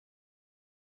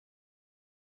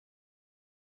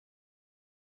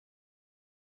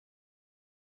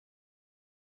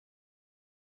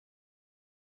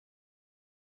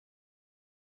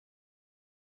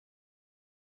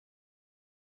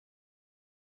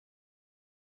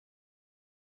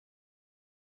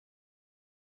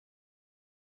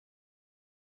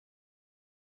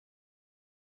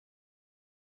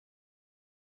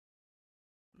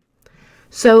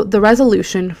So the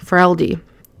resolution for LD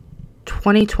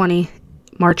 2020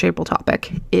 March-April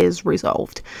topic is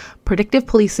resolved. Predictive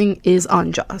policing is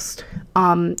unjust.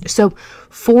 So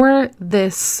for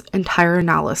this entire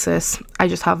analysis, I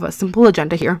just have a simple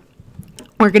agenda here.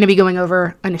 We're going to be going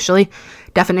over initially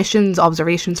definitions,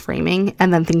 observations, framing,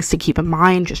 and then things to keep in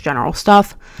mind, just general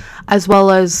stuff, as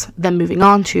well as then moving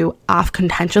on to AF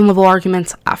contention level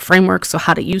arguments, AF frameworks, so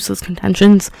how to use those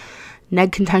contentions,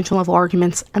 neg contention level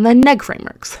arguments, and then neg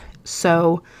frameworks.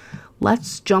 So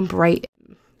let's jump right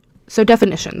in. So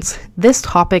definitions. This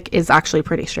topic is actually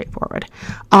pretty straightforward.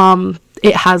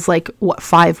 It has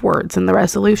 5 words in the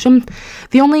resolution.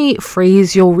 The only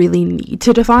phrase you'll really need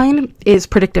to define is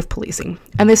predictive policing.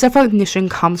 And this definition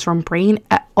comes from Brain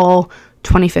et al.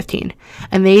 2015.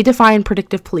 And they define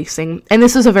predictive policing, and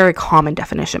this is a very common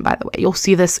definition, by the way. You'll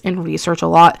see this in research a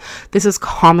lot. This is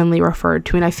commonly referred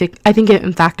to, and I think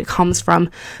in fact it comes from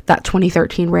that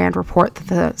 2013 RAND report that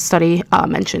the study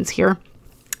mentions here.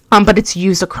 But it's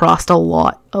used across a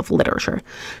lot of literature.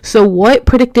 So what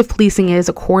predictive policing is,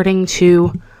 according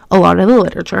to a lot of the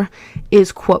literature,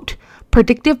 is, quote,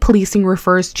 predictive policing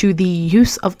refers to the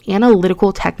use of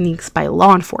analytical techniques by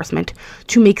law enforcement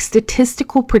to make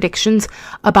statistical predictions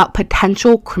about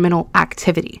potential criminal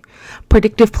activity.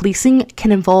 Predictive policing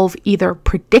can involve either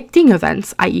predicting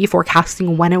events, i.e.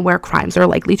 forecasting when and where crimes are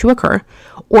likely to occur,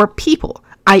 or people,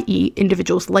 i.e.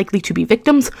 individuals likely to be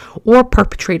victims or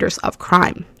perpetrators of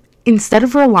crime. Instead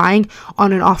of relying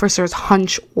on an officer's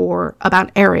hunch or about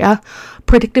an area,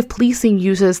 predictive policing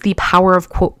uses the power of,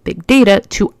 quote, big data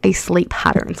to isolate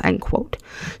patterns, end quote.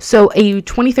 So a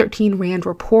 2013 RAND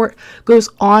report goes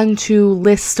on to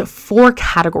list 4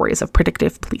 categories of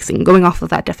predictive policing, going off of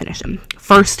that definition.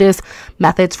 First is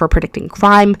methods for predicting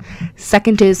crime.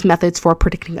 Second is methods for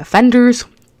predicting offenders.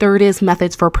 Third is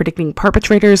methods for predicting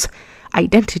perpetrators,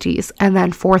 identities, and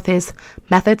then fourth is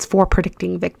methods for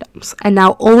predicting victims. And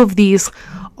now all of these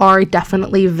are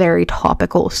definitely very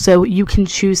topical, so you can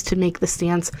choose to make the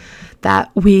stance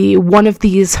that one of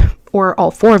these or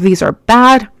all 4 of these are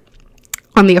bad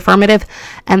on the affirmative,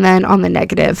 and then on the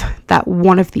negative that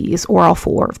one of these or all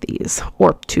 4 of these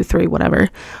or 2, 3, whatever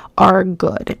are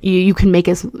good. You can make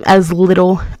as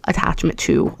little attachment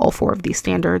to all 4 of these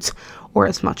standards or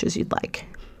as much as you'd like.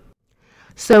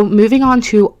 So moving on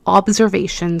to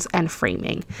observations and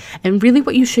framing, and really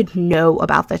what you should know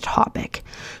about the topic.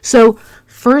 So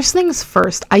first things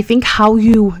first, I think how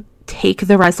you take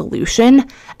the resolution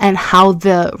and how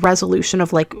the resolution of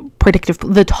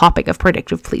the topic of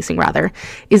predictive policing rather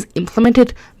is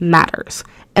implemented matters.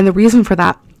 And the reason for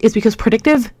that is because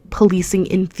predictive policing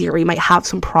in theory might have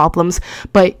some problems,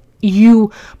 but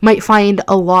you might find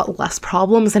a lot less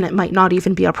problems, and it might not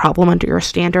even be a problem under your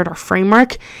standard or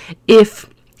framework if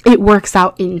it works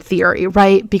out in theory,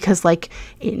 right? Because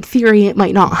in theory, it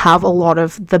might not have a lot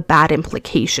of the bad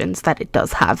implications that it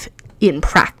does have in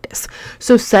practice.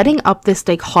 So setting up this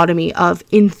dichotomy of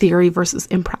in theory versus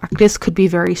in practice could be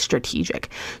very strategic.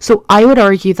 So I would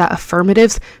argue that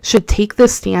affirmatives should take the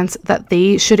stance that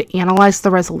they should analyze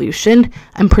the resolution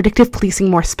and predictive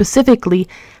policing more specifically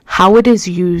how it is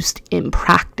used in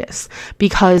practice,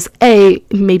 because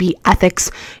maybe ethics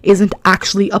isn't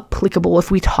actually applicable if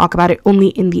we talk about it only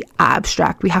in the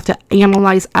abstract. We have to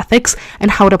analyze ethics and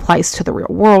how it applies to the real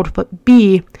world, but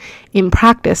B, in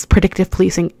practice, predictive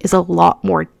policing is a lot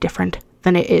more different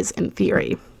than it is in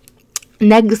theory.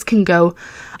 Negs can go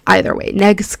either way.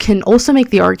 Negs can also make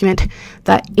the argument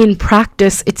that in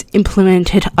practice, it's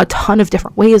implemented a ton of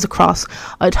different ways across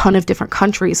a ton of different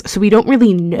countries, so we don't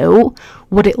really know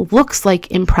what it looks like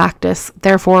in practice.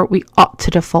 Therefore, we ought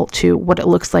to default to what it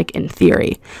looks like in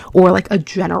theory, or a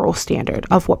general standard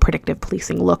of what predictive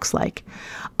policing looks like.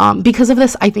 Because of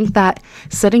this, I think that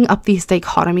setting up these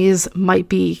dichotomies might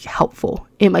be helpful.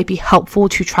 It might be helpful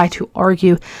to try to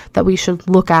argue that we should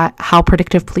look at how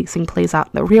predictive policing plays out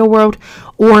in the real world,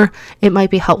 or it might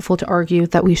be helpful to argue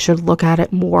that we should look at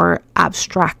it more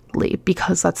abstractly,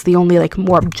 because that's the only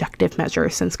more objective measure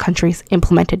since countries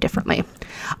implement it differently.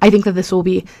 I think that this will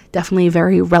be definitely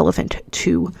very relevant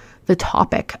to the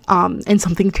topic, and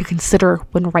something to consider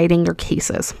when writing your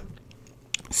cases.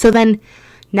 So then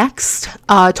next,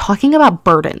 talking about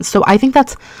burdens. So I think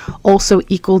that's also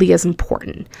equally as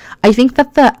important. I think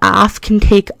that the AF can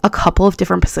take a couple of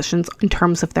different positions in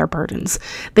terms of their burdens.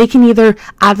 They can either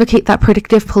advocate that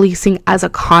predictive policing as a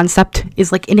concept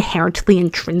is inherently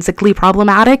intrinsically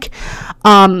problematic,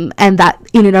 and that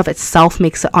in and of itself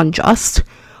makes it unjust,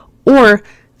 or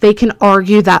they can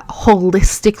argue that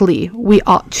holistically we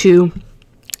ought to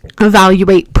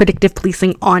evaluate predictive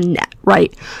policing on net,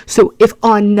 right? So if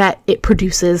on net it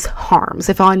produces harms,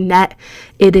 if on net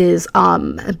it is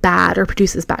bad or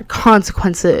produces bad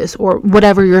consequences, or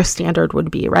whatever your standard would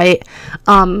be, right?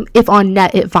 If on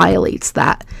net it violates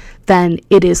that, then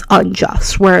it is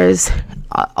unjust. Whereas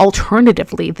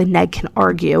alternatively, the neg can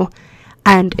argue,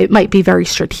 and it might be very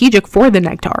strategic for the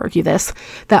neg to argue this,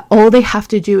 that all they have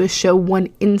to do is show one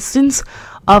instance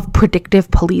of predictive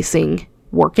policing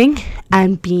working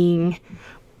and being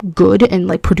good and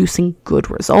like producing good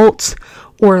results,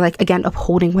 or like, again,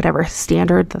 upholding whatever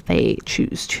standard that they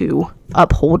choose to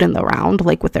uphold in the round,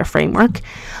 like with their framework.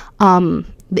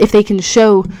 If they can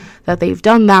show that they've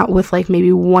done that with like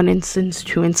maybe one instance,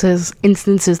 two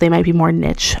instances, they might be more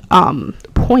niche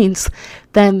points,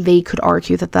 then they could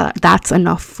argue that that's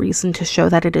enough reason to show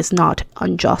that it is not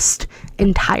unjust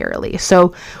entirely.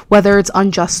 So whether it's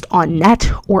unjust on net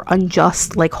or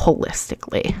unjust like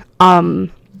holistically,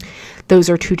 those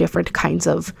are two different kinds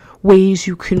of ways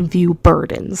you can view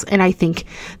burdens. And I think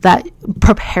that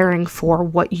preparing for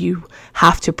what you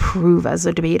have to prove as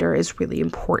a debater is really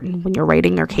important when you're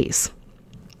writing your case.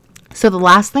 So the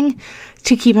last thing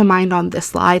to keep in mind on this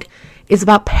slide is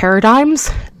about paradigms.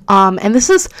 And this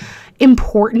is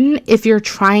important if you're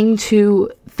trying to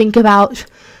think about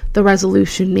the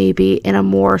resolution maybe in a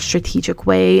more strategic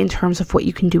way in terms of what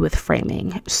you can do with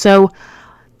framing. So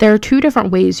there are two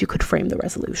different ways you could frame the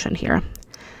resolution here.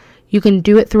 You can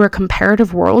do it through a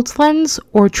comparative worlds lens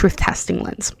or truth testing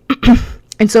lens.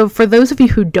 And so for those of you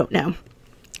who don't know,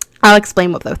 I'll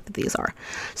explain what both of these are.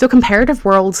 So comparative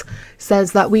worlds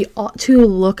says that we ought to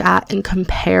look at and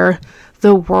compare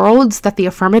the worlds that the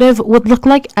affirmative would look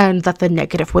like and that the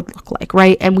negative would look like,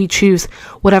 right? And we choose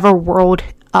whatever world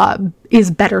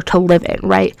is better to live in,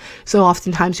 right? So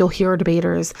oftentimes you'll hear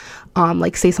debaters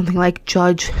like say something like,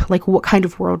 judge, like, what kind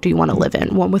of world do you want to live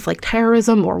in? One with like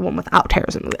terrorism or one without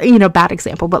terrorism? You know, bad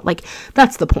example, but like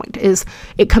that's the point, is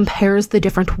it compares the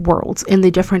different worlds in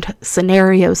the different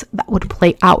scenarios that would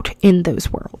play out in those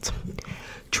worlds.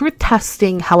 Truth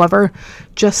testing, however,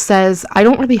 just says I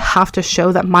don't really have to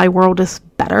show that my world is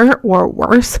better or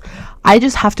worse. I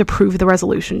just have to prove the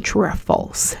resolution true or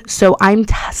false. So I'm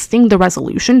testing the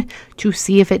resolution to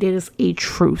see if it is a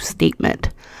true statement.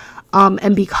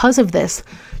 And because of this,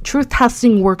 truth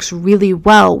testing works really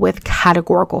well with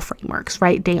categorical frameworks,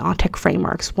 right? Deontic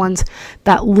frameworks, ones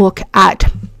that look at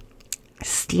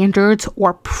standards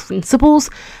or principles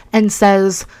and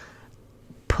says,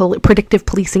 predictive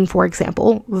policing, for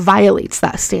example, violates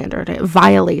that standard. It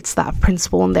violates that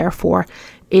principle, and therefore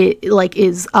it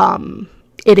is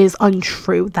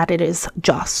untrue that it is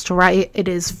just, right? It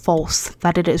is false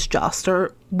that it is just,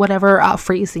 or whatever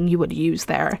phrasing you would use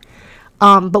there.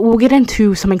 But we'll get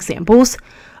into some examples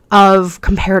of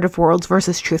comparative worlds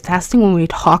versus truth testing when we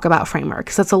talk about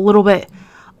frameworks. That's a little bit,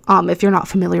 if you're not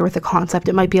familiar with the concept,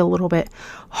 it might be a little bit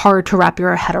hard to wrap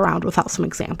your head around without some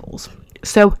examples.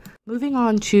 So moving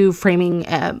on to framing,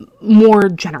 more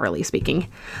generally speaking,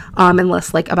 and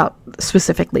less like about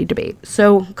specifically debate.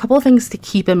 So a couple of things to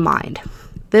keep in mind.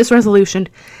 This resolution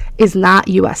is not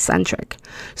US centric.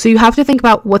 So you have to think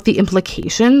about what the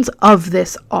implications of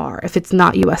this are if it's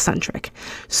not US centric.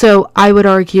 So I would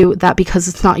argue that because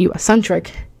it's not US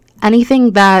centric,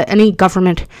 any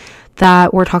government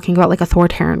that we're talking about, like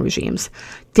authoritarian regimes,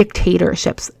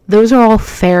 dictatorships, those are all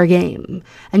fair game.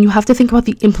 And you have to think about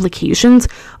the implications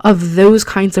of those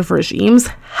kinds of regimes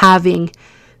having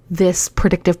this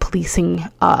predictive policing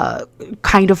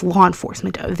kind of law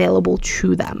enforcement available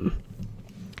to them.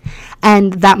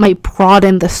 And that might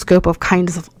broaden the scope of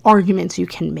kinds of arguments you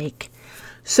can make.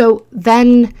 So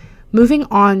then moving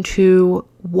on to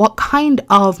what kind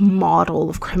of model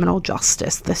of criminal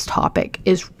justice this topic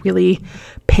is really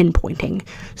pinpointing.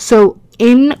 So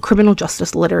in criminal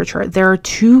justice literature, there are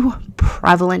two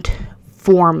prevalent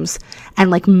forms and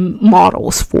like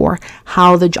models for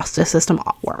how the justice system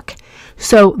ought to work.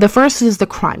 So the first is the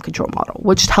crime control model,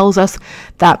 which tells us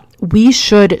that we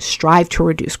should strive to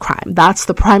reduce crime. That's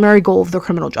the primary goal of the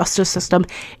criminal justice system.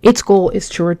 Its goal is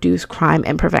to reduce crime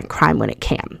and prevent crime when it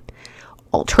can.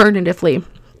 Alternatively,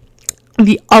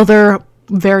 the other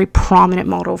very prominent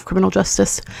model of criminal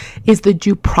justice is the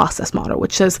due process model,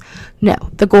 which says, no,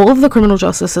 the goal of the criminal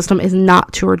justice system is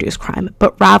not to reduce crime,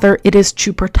 but rather it is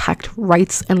to protect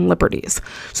rights and liberties.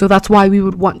 So that's why we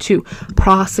would want to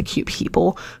prosecute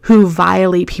people who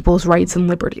violate people's rights and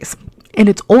liberties. And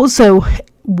it's also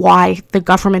why the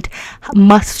government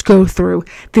must go through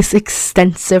this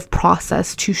extensive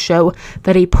process to show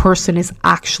that a person is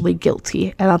actually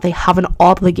guilty and that they have an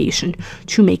obligation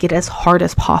to make it as hard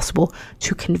as possible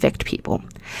to convict people.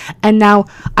 And now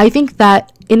I think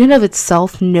that in and of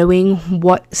itself, knowing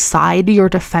what side you're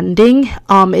defending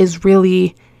is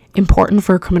really important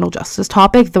for a criminal justice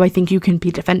topic, though I think you can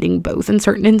be defending both in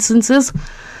certain instances.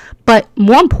 But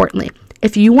more importantly,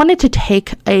 if you wanted to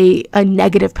take a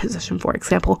negative position, for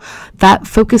example, that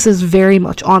focuses very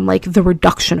much on like the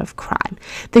reduction of crime,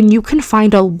 then you can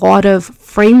find a lot of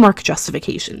framework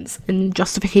justifications and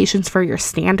justifications for your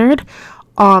standard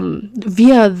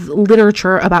via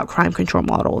literature about crime control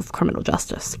model of criminal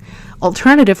justice.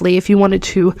 Alternatively, if you wanted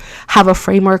to have a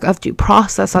framework of due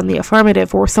process on the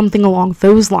affirmative or something along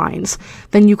those lines,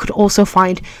 then you could also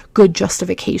find good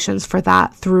justifications for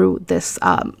that through this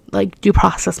like due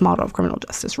process model of criminal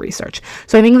justice research.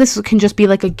 So I think this can just be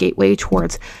like a gateway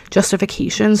towards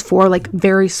justifications for like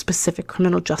very specific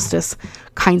criminal justice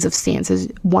kinds of stances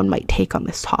one might take on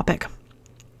this topic.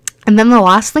 And then the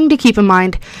last thing to keep in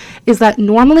mind is that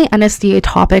normally NSDA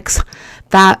topics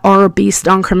that are based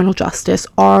on criminal justice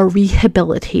are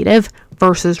rehabilitative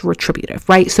versus retributive,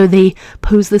 right? So they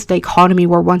pose this dichotomy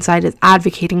where one side is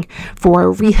advocating for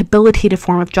a rehabilitative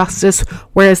form of justice,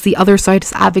 whereas the other side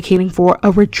is advocating for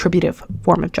a retributive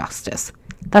form of justice.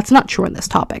 That's not true in this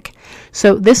topic.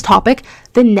 So this topic,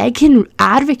 the neg can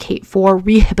advocate for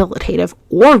rehabilitative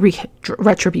or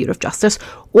retributive justice,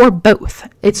 or both.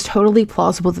 It's totally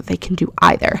plausible that they can do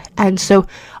either. And so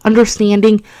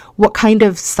understanding what kind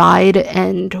of side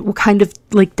and what kind of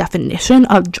like definition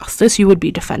of justice you would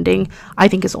be defending, I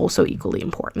think is also equally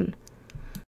important.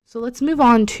 So let's move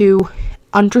on to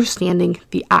understanding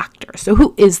the actor. So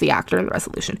who is the actor in the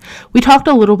resolution? We talked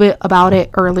a little bit about it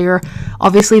earlier.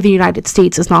 Obviously, the United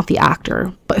States is not the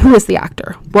actor, but who is the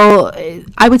actor? Well,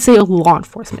 I would say law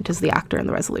enforcement is the actor in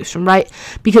the resolution, right?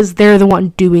 Because they're the one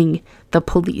doing the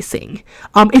policing,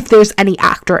 if there's any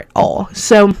actor at all.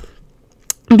 So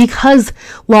because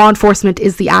law enforcement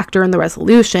is the actor in the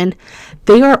resolution,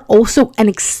 they are also an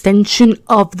extension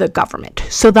of the government.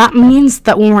 So that means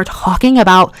that when we're talking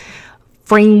about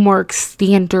framework,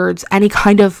 standards, any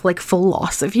kind of like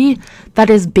philosophy that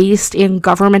is based in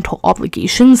governmental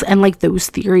obligations and like those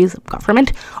theories of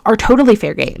government are totally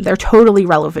fair game. They're totally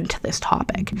relevant to this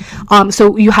topic.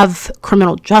 So you have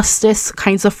criminal justice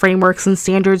kinds of frameworks and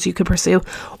standards you could pursue,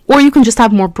 or you can just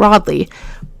have more broadly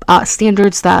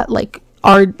standards that like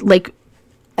are like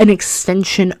an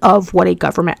extension of what a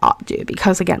government ought to do,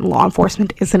 because again, law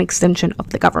enforcement is an extension of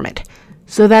the government.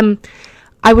 So then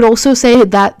I would also say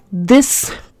that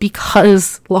this,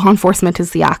 because law enforcement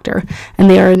is the actor and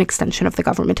they are an extension of the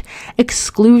government,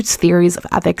 excludes theories of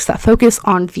ethics that focus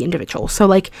on the individual. So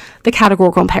like the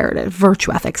categorical imperative,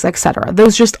 virtue ethics, etc.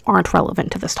 Those just aren't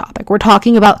relevant to this topic. We're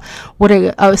talking about what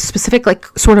a specific like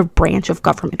sort of branch of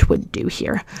government would do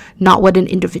here, not what an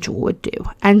individual would do.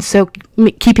 And so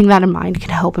keeping that in mind can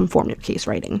help inform your case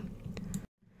writing.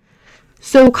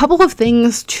 So a couple of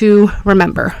things to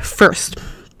remember. First,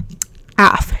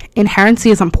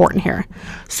 inherency is important here.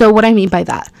 So what I mean by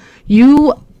that,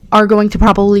 you are going to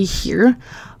probably hear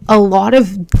a lot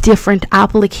of different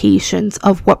applications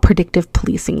of what predictive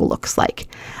policing looks like.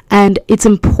 And it's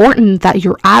important that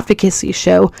your advocacy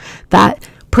show that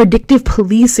predictive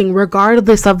policing,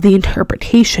 regardless of the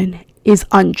interpretation, is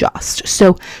unjust.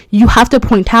 So you have to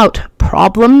point out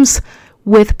problems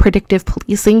with predictive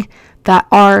policing that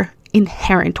are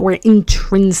inherent or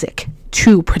intrinsic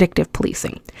to predictive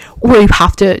policing, or you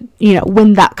have to,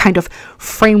 win that kind of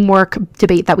framework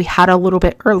debate that we had a little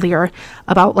bit earlier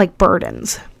about like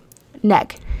burdens.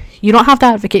 Neg, you don't have to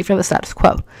advocate for the status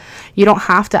quo. You don't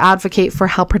have to advocate for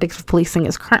how predictive policing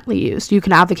is currently used. You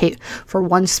can advocate for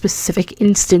one specific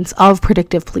instance of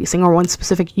predictive policing or one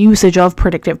specific usage of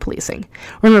predictive policing.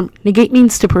 Remember, negate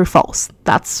means to prove false.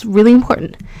 That's really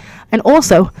important. And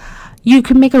also, you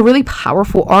can make a really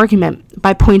powerful argument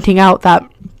by pointing out that,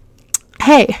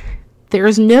 hey, there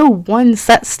is no one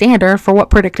set standard for what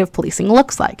predictive policing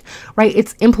looks like, right?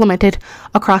 It's implemented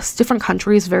across different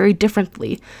countries very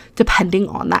differently, depending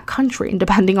on that country and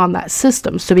depending on that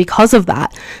system. So because of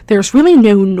that, there's really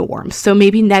no norm. So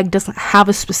maybe neg doesn't have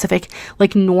a specific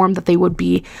like norm that they would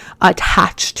be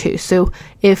attached to. So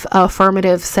if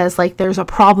affirmative says like there's a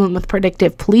problem with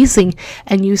predictive policing,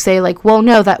 and you say like, well,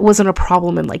 no, that wasn't a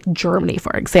problem in like Germany,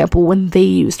 for example, when they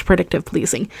used predictive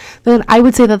policing, then I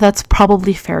would say that that's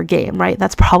probably fair game, right?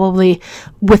 That's probably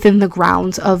within the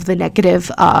grounds of the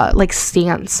negative like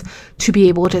stance to be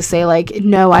able to say like,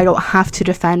 no, I don't have to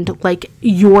defend like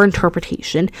your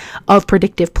interpretation of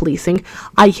predictive policing.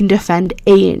 I can defend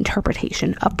a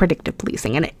interpretation of predictive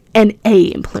policing and a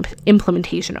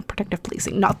implementation of predictive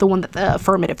policing, not the one that the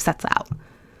affirmative sets out.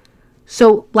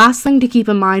 So last thing to keep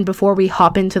in mind before we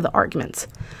hop into the arguments.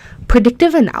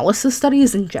 Predictive analysis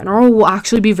studies in general will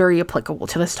actually be very applicable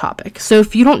to this topic. So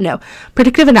if you don't know,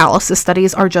 predictive analysis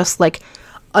studies are just like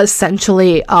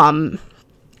essentially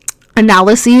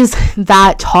analyses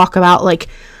that talk about like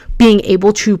being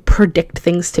able to predict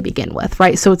things to begin with,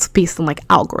 right? So it's based on like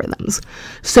algorithms.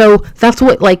 So that's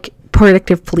what like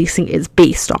predictive policing is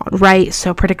based on, right?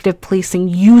 So predictive policing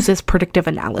uses predictive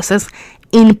analysis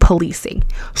in policing.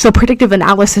 So predictive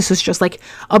analysis is just like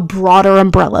a broader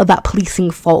umbrella that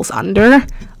policing falls under.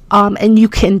 And you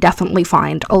can definitely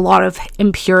find a lot of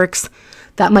empirics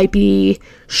that might be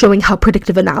showing how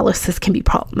predictive analysis can be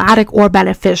problematic or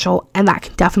beneficial, and that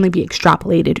can definitely be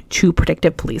extrapolated to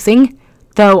predictive policing,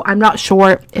 though I'm not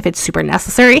sure if it's super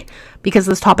necessary because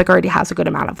this topic already has a good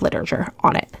amount of literature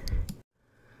on it.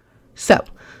 So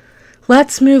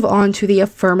let's move on to the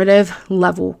affirmative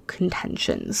level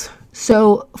contentions.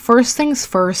 So first things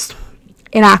first,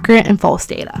 inaccurate and false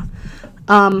data.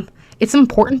 It's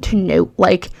important to note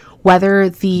like whether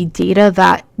the data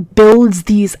that builds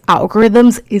these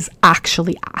algorithms is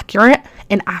actually accurate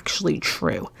and actually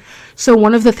true. So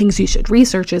one of the things you should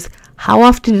research is how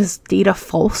often is data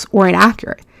false or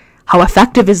inaccurate? How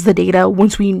effective is the data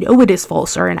once we know it is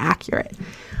false or inaccurate?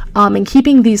 And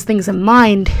keeping these things in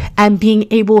mind and being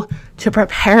able to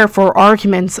prepare for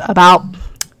arguments about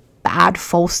bad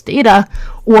false data,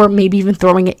 or maybe even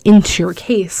throwing it into your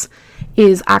case,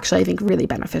 is actually, I think, really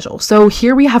beneficial. So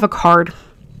here we have a card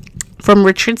from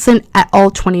Richardson et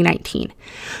al. 2019,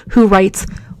 who writes,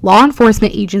 law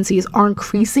enforcement agencies are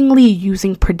increasingly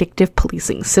using predictive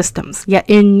policing systems, yet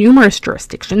in numerous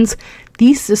jurisdictions,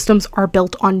 these systems are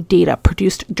built on data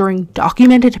produced during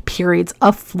documented periods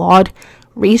of flawed,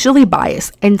 racially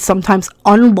biased, and sometimes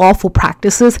unlawful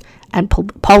practices and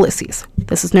policies.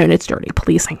 This is known as dirty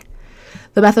policing.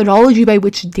 The methodology by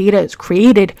which data is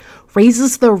created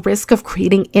raises the risk of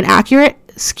creating inaccurate,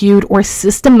 skewed, or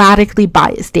systematically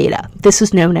biased data. This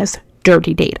is known as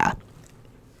dirty data.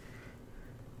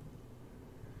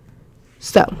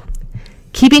 So,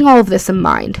 keeping all of this in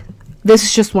mind, this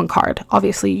is just one card.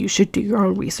 Obviously, you should do your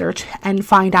own research and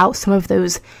find out some of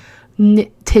those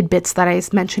tidbits that I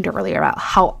mentioned earlier about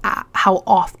how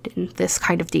often this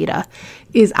kind of data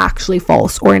is actually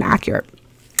false or inaccurate.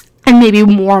 And maybe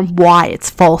more why it's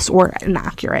false or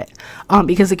inaccurate,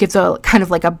 because it gives a kind of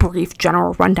like a brief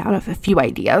general rundown of a few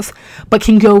ideas, but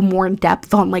can go more in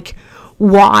depth on like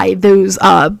why those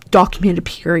documented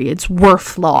periods were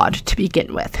flawed to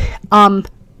begin with.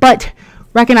 But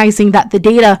recognizing that the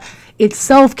data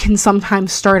itself can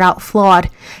sometimes start out flawed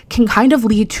can kind of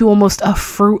lead to almost a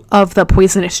fruit of the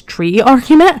poisonous tree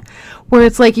argument, where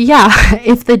it's like, yeah,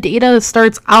 if the data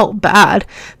starts out bad,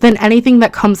 then anything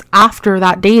that comes after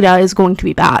that data is going to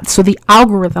be bad. So the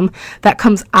algorithm that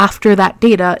comes after that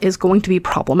data is going to be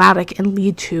problematic and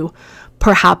lead to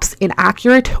perhaps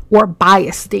inaccurate or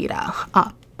biased data,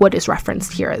 what is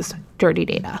referenced here as dirty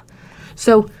data.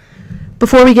 So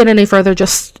before we get any further,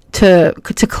 just to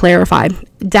clarify,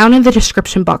 down in the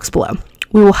description box below,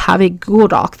 we will have a Google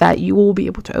Doc that you will be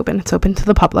able to open. It's open to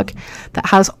the public, that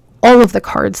has all of the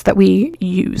cards that we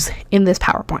use in this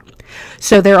PowerPoint.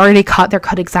 So they're already cut. They're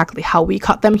cut exactly how we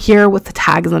cut them here with the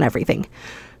tags and everything.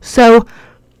 So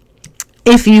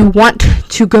if you want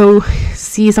to go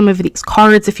see some of these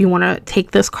cards, if you want to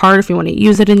take this card, if you want to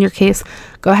use it in your case,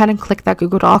 go ahead and click that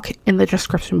Google Doc in the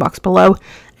description box below,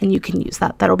 and you can use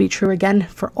that. That'll be true again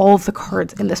for all of the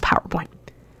cards in this PowerPoint.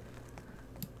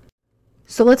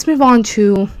 So let's move on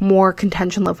to more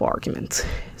contention level arguments.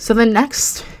 So the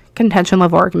next contention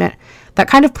level argument that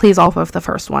kind of plays off of the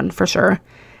first one for sure,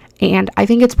 and I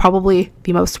think it's probably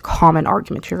the most common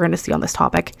argument you're going to see on this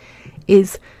topic,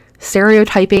 is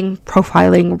stereotyping,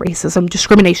 profiling, racism,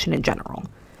 discrimination in general.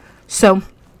 So,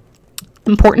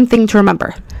 important thing to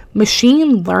remember,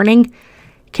 machine learning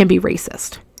can be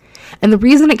racist. And the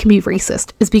reason it can be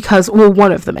racist is because, well,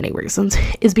 one of the many reasons,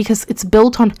 is because it's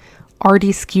built on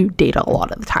already skewed data a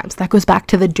lot of the times. That goes back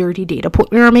to the dirty data point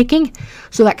we were making,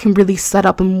 so that can really set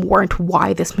up and warrant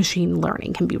why this machine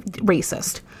learning can be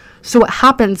racist. So what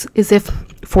happens is if,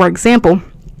 for example,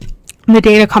 the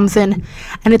data comes in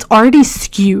and it's already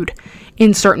skewed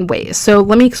in certain ways. So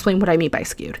let me explain what I mean by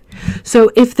skewed.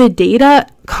 So if the data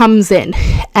comes in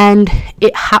and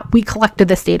we collected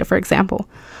this data, for example,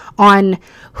 on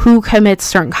who commits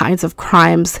certain kinds of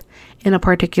crimes in a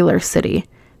particular city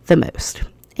the most,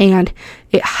 and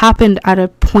it happened at a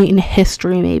point in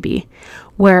history maybe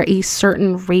where a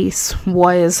certain race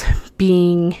was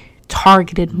being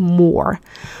targeted more,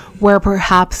 where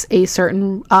perhaps a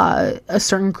certain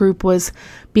group was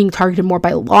being targeted more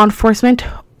by law enforcement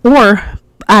or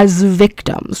as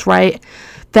victims, right?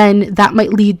 then that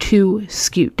might lead to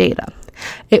skewed data.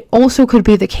 It also could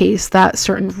be the case that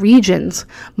certain regions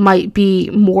might be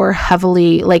more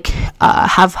heavily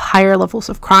have higher levels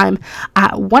of crime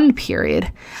at one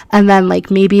period, and then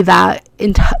maybe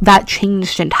that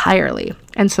changed entirely,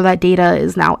 and so that data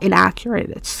is now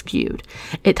inaccurate. It's skewed.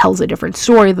 It tells a different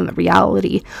story than the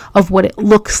reality of what it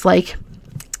looks like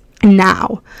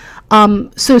now.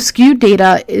 So skewed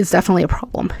data is definitely a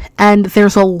problem, and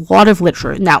there's a lot of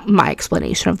literature. Now, my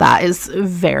explanation of that is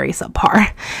very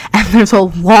subpar, and there's a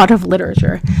lot of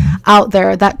literature out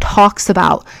there that talks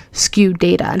about skewed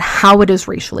data and how it is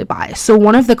racially biased. So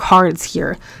one of the cards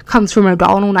here comes from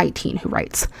O'Donnell 19, who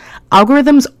writes,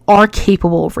 "Algorithms are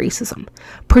capable of racism.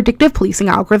 Predictive policing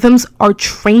algorithms are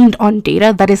trained on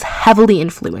data that is heavily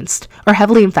influenced, or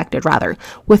heavily infected rather,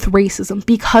 with racism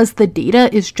because the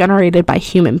data is generated by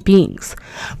human beings.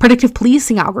 Predictive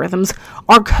policing algorithms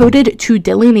are coded to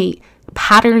delineate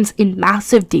patterns in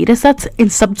massive data sets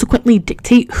and subsequently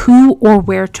dictate who or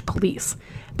where to police.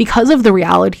 Because of the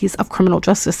realities of criminal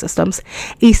justice systems,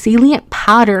 a salient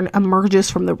pattern emerges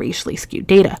from the racially skewed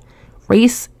data.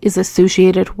 Race is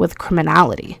associated with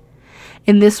criminality.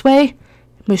 In this way,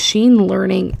 machine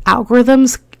learning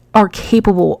algorithms are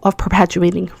capable of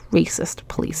perpetuating racist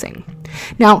policing."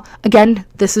 Now, again,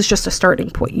 this is just a starting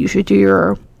point. You should do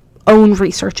your own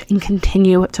research and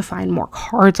continue to find more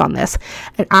cards on this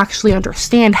and actually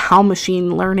understand how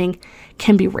machine learning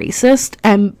can be racist,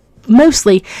 and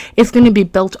mostly it's going to be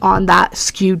built on that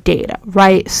skewed data,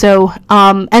 right? So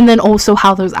and then also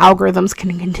how those algorithms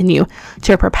can continue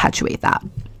to perpetuate that.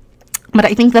 But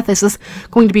I think that this is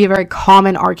going to be a very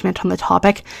common argument on the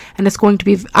topic, and it's going to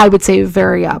be, I would say,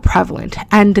 very prevalent.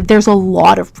 And there's a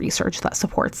lot of research that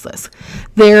supports this.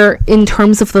 In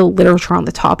terms of the literature on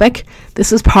the topic,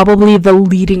 this is probably the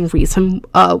leading reason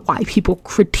why people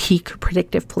critique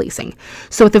predictive policing.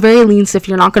 So at the very least, if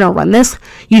you're not going to run this,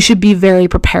 you should be very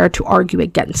prepared to argue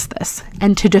against this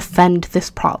and to defend this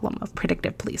problem of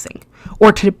predictive policing,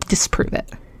 or to disprove it.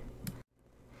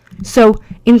 So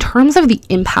in terms of the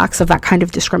impacts of that kind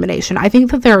of discrimination, I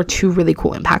think that there are two really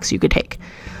cool impacts you could take.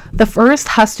 The first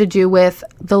has to do with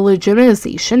the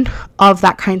legitimization of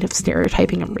that kind of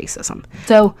stereotyping and racism.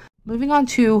 So moving on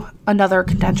to another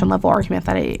contention level argument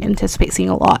that I anticipate seeing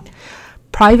a lot: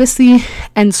 privacy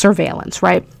and surveillance,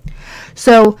 right?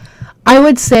 So I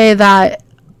would say that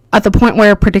at the point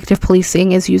where predictive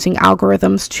policing is using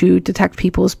algorithms to detect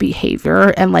people's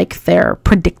behavior and their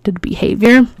predicted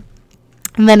behavior,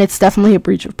 and then it's definitely a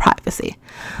breach of privacy,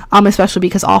 especially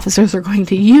because officers are going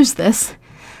to use this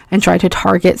and try to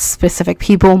target specific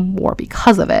people more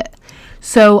because of it.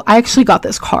 So I actually got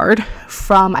this card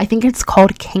from, I think it's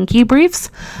called Kinky Briefs,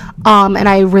 and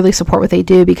I really support what they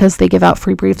do because they give out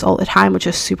free briefs all the time, which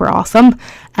is super awesome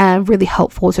and really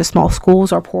helpful to small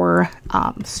schools or poor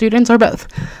students, or both.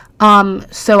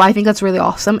 So I think that's really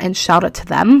awesome, and shout out to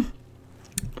them.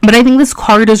 But I think this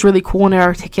card is really cool, and it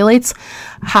articulates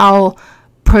how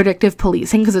predictive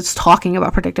policing, because it's talking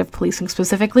about predictive policing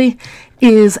specifically,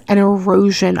 is an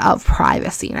erosion of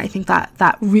privacy. And I think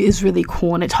that is really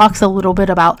cool, and it talks a little bit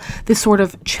about this sort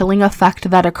of chilling effect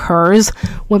that occurs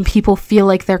when people feel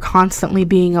like they're constantly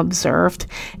being observed.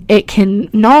 It can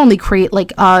not only create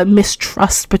a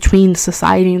mistrust between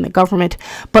society and the government,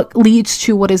 but leads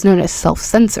to what is known as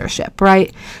self-censorship,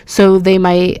 right? So they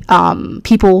might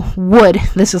people would,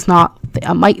 this is not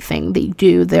a might thing,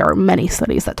 there are many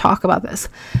studies that talk about this,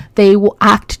 they will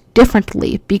act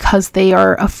differently because they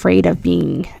are afraid of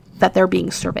that they're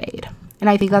being surveyed. And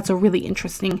I think that's a really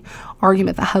interesting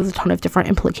argument that has a ton of different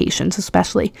implications,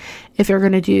 especially if you're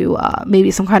going to do maybe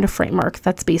some kind of framework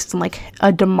that's based on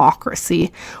a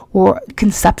democracy or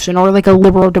conception, or a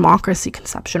liberal democracy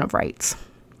conception of rights.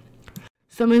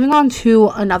 So moving on to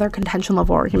another contention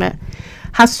level argument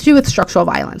has to do with structural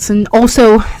violence. And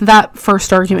also that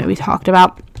first argument we talked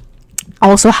about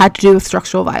also had to do with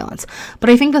structural violence. But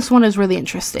I think this one is really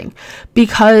interesting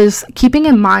because, keeping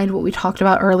in mind what we talked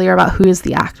about earlier about who is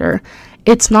the actor,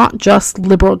 it's not just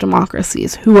liberal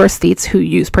democracies who are states who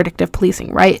use predictive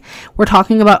policing, right? We're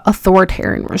talking about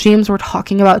authoritarian regimes. We're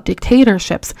talking about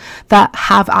dictatorships that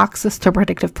have access to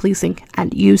predictive policing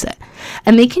and use it.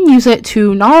 And they can use it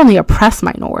to not only oppress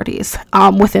minorities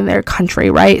within their country,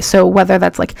 right? So whether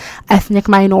that's ethnic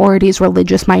minorities,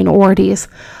 religious minorities,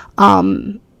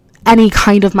 any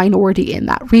kind of minority in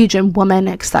that region, women,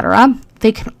 etc.,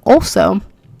 they can also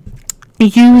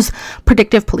use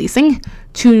predictive policing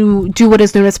to do what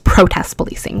is known as protest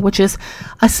policing, which is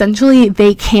essentially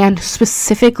they can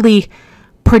specifically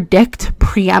predict,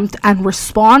 preempt, and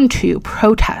respond to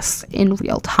protests in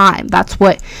real time. That's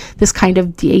what this kind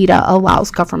of data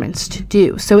allows governments to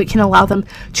do. So it can allow them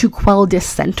to quell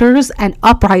dissenters and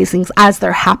uprisings as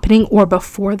they're happening or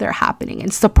before they're happening,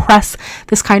 and suppress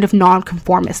this kind of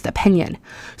nonconformist opinion.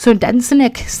 So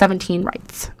Densinik 17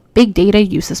 writes, big data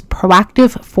uses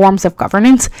proactive forms of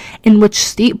governance in which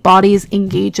state bodies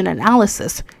engage in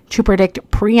analysis to predict,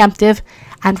 preempt,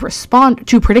 and respond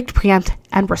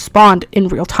in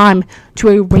real time to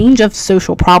a range of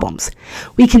social problems.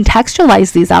 We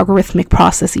contextualize these algorithmic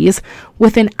processes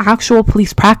within actual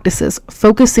police practices,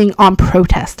 focusing on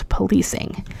protest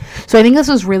policing. So I think this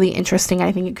was really interesting.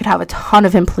 I think it could have a ton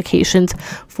of implications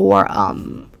for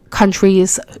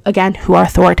countries, again, who are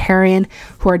authoritarian,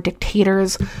 who are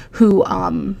dictators, who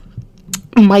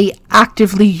might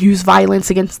actively use violence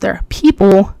against their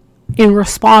people in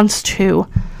response to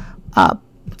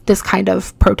this kind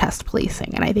of protest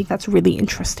policing. And I think that's really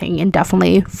interesting and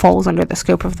definitely falls under the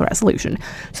scope of the resolution.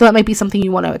 So that might be something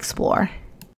you want to explore.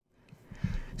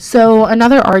 So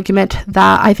another argument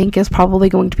that I think is probably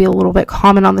going to be a little bit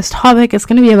common on this topic is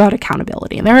going to be about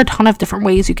accountability. And there are a ton of different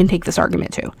ways you can take this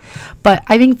argument to. But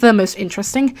I think the most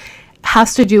interesting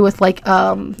has to do with like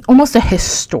almost a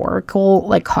historical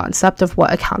like concept of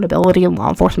what accountability in law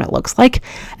enforcement looks like.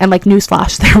 And like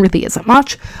newsflash, there really isn't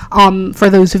much. For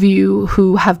those of you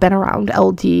who have been around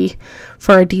LD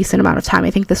for a decent amount of time, I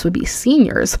think this would be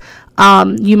seniors,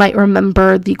 you might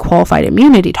remember the qualified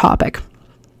immunity topic,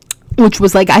 which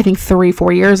was like, I think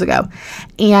 3-4 years ago.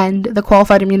 And the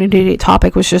qualified immunity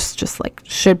topic was just like,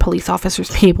 should police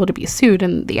officers be able to be sued?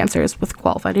 And the answer is, with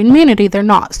qualified immunity, they're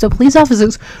not. So police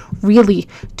officers really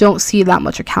don't see that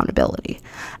much accountability.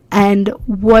 And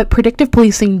what predictive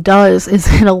policing does is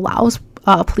it allows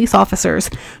police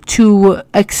officers to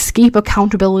escape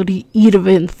accountability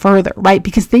even further, right?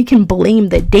 Because they can blame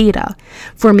the data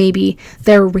for maybe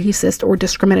their racist or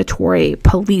discriminatory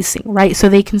policing, right? So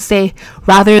they can say,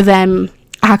 rather than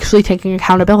actually taking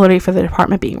accountability for the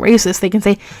department being racist, they can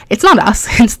say, it's not us,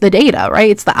 it's the data, right?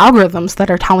 It's the algorithms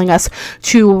that are telling us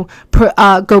to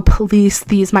go police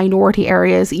these minority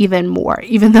areas even more.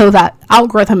 Even though that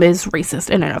algorithm is racist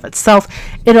in and of itself,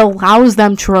 it allows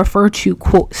them to refer to,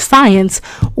 quote, science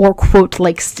or, quote,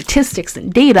 like statistics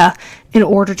and data in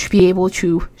order to be able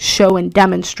to show and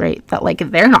demonstrate that, like,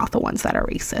 they're not the ones that are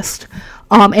racist.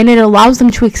 And it allows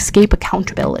them to escape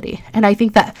accountability. And I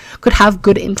think that could have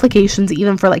good implications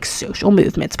even for like social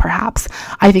movements, perhaps.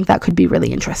 I think that could be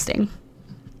really interesting.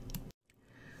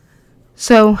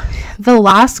 So the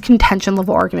last contention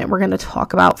level argument we're going to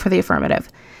talk about for the affirmative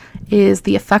is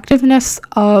the effectiveness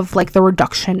of like the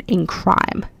reduction in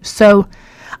crime. So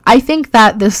I think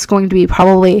that this is going to be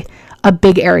probably a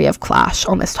big area of clash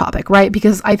on this topic, right?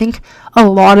 Because I think a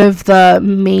lot of the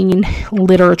main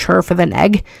literature for the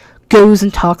neg goes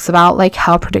and talks about like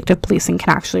how predictive policing can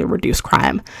actually reduce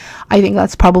crime. I think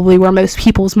that's probably where most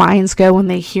people's minds go when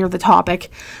they hear the topic.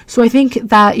 So I think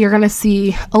that you're going to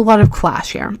see a lot of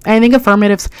clash here. And I think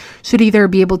affirmatives should either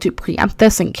be able to preempt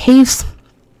this in case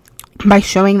by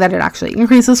showing that it actually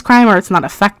increases crime, or it's not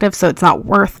effective, so it's not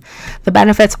worth the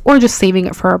benefits, or just saving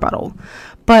it for rebuttal.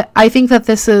 But I think that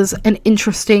this is an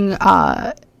interesting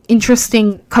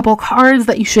couple cards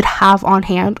that you should have on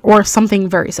hand, or something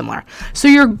very similar. So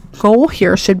your goal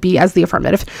here should be, as the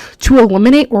affirmative, to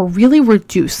eliminate or really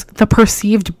reduce the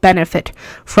perceived benefit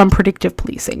from predictive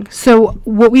policing. So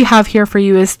what we have here for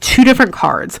you is two different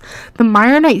cards. The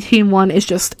Meyer 19 one is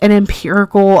just an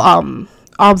empirical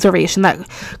observation that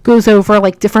goes over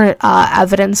like different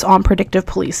evidence on predictive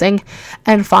policing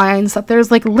and finds that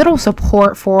there's like little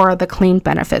support for the claimed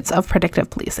benefits of predictive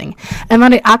policing, and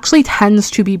that it actually tends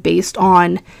to be based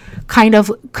on kind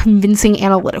of convincing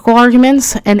analytical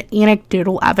arguments and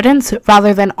anecdotal evidence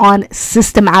rather than on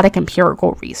systematic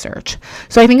empirical research.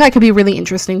 So I think that could be really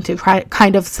interesting to try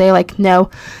kind of say like, no,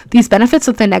 these benefits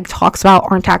that the neg talks about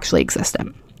aren't actually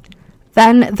existent.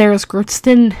 Then there's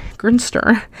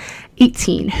Grunster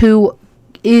 18, who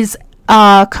is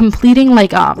completing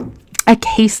like a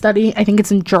case study, I think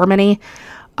it's in Germany,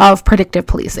 of predictive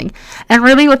policing. And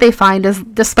really what they find is,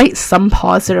 despite some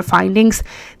positive findings,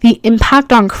 the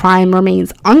impact on crime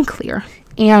remains unclear,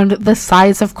 and the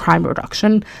size of crime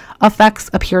reduction effects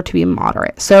appear to be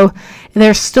moderate. So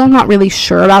they're still not really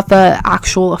sure about the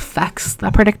actual effects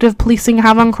that predictive policing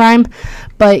have on crime,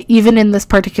 but even in this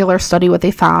particular study, what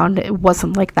they found, it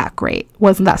wasn't like that great,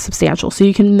 wasn't that substantial. So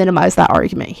you can minimize that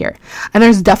argument here. And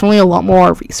there's definitely a lot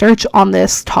more research on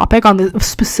this topic, on this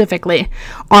specifically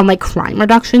on like crime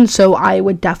reduction. So I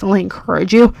would definitely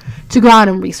encourage you to go out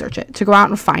and research it, to go out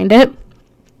and find it,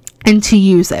 and to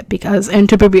use it and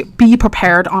to be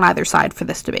prepared on either side for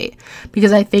this debate,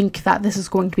 because I think that this is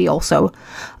going to be also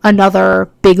another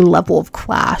big level of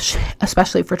clash,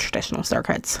 especially for traditional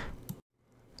circuits.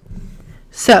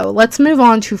 So let's move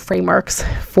on to frameworks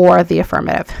for the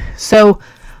affirmative. So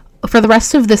for the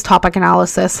rest of this topic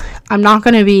analysis, I'm not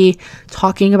going to be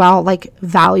talking about like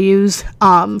values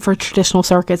for traditional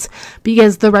circuits,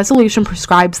 because the resolution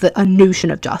prescribes a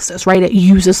notion of justice, right? It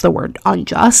uses the word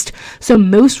unjust. So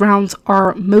most rounds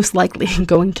are most likely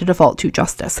going to default to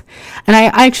justice. And I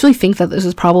actually think that this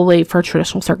is probably, for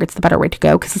traditional circuits, the better way to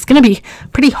go, because it's going to be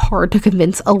pretty hard to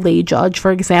convince a lay judge,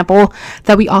 for example,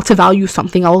 that we ought to value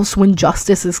something else when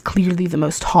justice is clearly the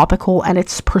most topical and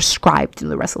it's prescribed in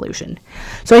the resolution.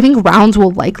 So I think rounds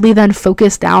will likely then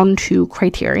focus down to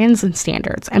criterions and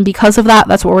standards, and because of that,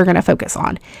 that's what we're going to focus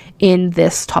on in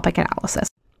this topic analysis.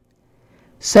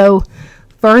 So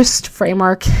first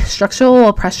framework, structural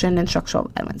oppression and structural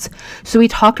violence. So we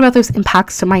talked about those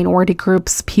impacts to minority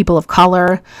groups, people of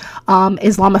color.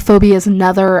 Islamophobia is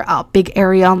another big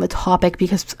area on the topic,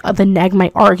 because the neg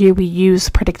might argue we use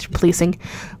predictive policing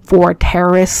for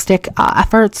terroristic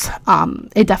efforts.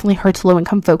 It definitely hurts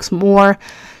low-income folks more.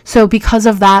 So because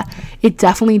of that, it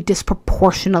definitely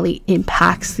disproportionately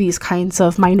impacts these kinds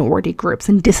of minority groups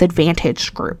and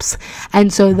disadvantaged groups.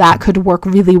 And so that could work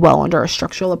really well under a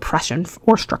structural oppression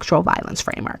or structural violence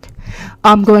framework.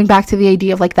 Going back to the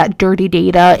idea of like that dirty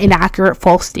data, inaccurate,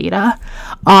 false data.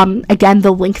 Again,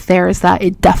 the link there is that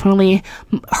it definitely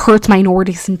hurts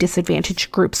minorities and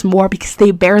disadvantaged groups more, because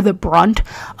they bear the brunt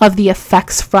of the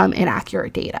effects from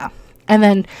inaccurate data. And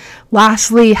then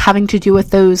lastly, having to do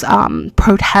with those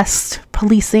protest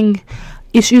policing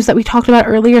issues that we talked about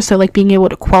earlier. So like being able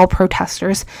to quell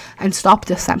protesters and stop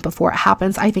dissent before it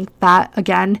happens. I think that,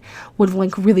 again, would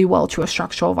link really well to a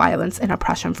structural violence and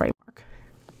oppression framework.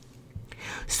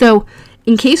 So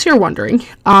in case you're wondering,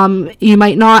 you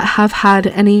might not have had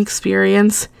any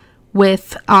experience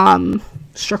with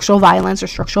structural violence or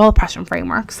structural oppression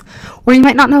frameworks, or you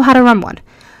might not know how to run one.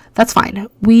 That's fine.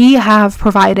 We have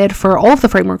provided for all of the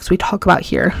frameworks we talk about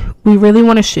here. We really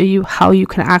want to show you how you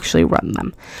can actually run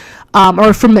them,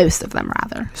 or for most of them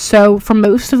rather. So for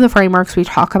most of the frameworks we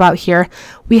talk about here,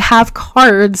 we have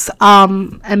cards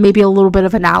and maybe a little bit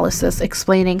of analysis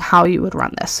explaining how you would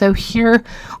run this. So here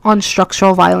on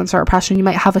structural violence or oppression, you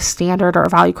might have a standard or a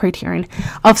value criterion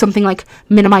of something like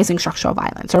minimizing structural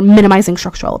violence or minimizing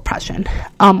structural oppression,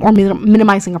 or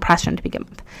minimizing oppression to begin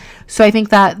with. So I think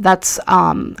that's,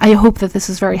 I hope that this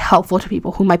is very helpful to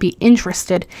people who might be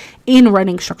interested in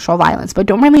running structural violence, but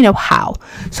don't really know how.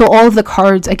 So all of the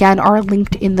cards, again, are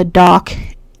linked in the doc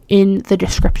in the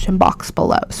description box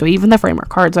below. So even the framework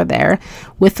cards are there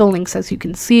with the links, as you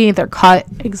can see. They're cut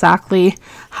exactly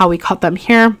how we cut them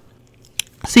here.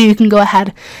 So you can go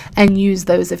ahead and use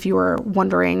those if you were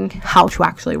wondering how to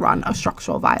actually run a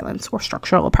structural violence or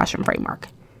structural oppression framework.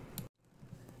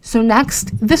 So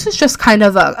next, this is just kind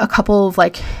of a couple of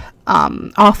like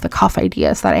off the cuff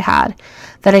ideas that I had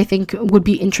that I think would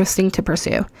be interesting to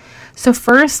pursue. So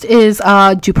first is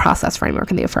a due process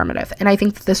framework in the affirmative. And I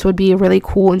think that this would be a really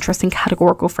cool, interesting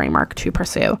categorical framework to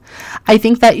pursue. I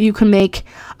think that you can make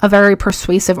a very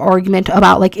persuasive argument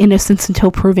about like innocence until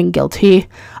proven guilty.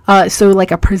 So like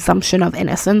a presumption of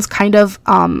innocence kind of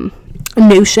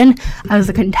notion as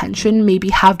a contention, maybe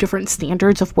have different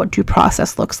standards of what due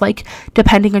process looks like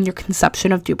depending on your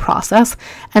conception of due process,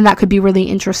 and that could be really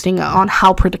interesting on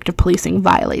how predictive policing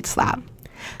violates that.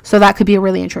 So that could be a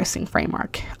really interesting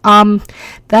framework.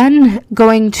 Then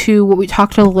going to what we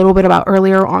talked a little bit about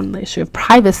earlier on the issue of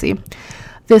privacy,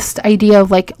 this idea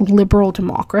of like liberal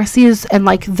democracies and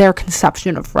like their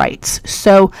conception of rights.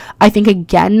 So I think,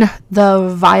 again, the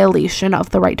violation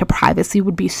of the right to privacy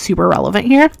would be super relevant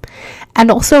here,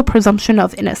 and also presumption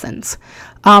of innocence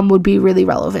would be really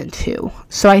relevant too.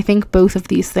 So I think both of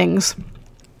these things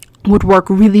would work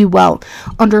really well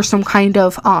under some kind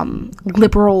of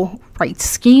liberal rights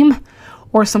scheme,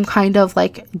 or some kind of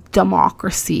like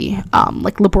democracy,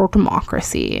 like liberal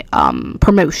democracy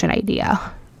promotion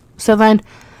idea. So then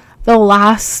the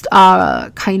last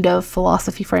kind of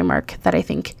philosophy framework that I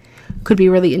think could be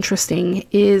really interesting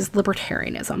is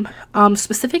libertarianism.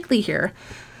 Specifically here,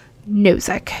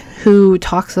 Nozick, who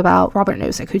talks about, Robert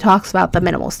Nozick, who talks about the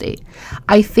minimal state.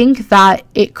 I think that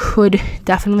it could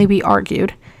definitely be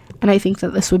argued, and I think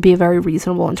that this would be a very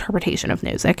reasonable interpretation of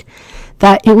Nozick,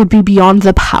 that it would be beyond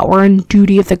the power and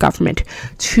duty of the government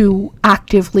to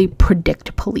actively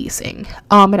predict policing.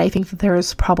 And I think that there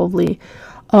is probably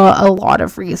a lot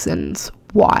of reasons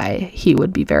why he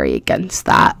would be very against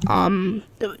that,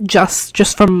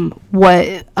 just from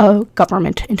what a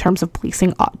government in terms of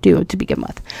policing ought to do to begin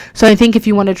with. So I think if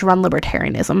you wanted to run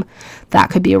libertarianism, that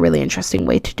could be a really interesting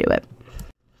way to do it.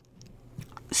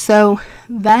 So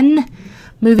then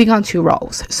moving on to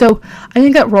roles. So I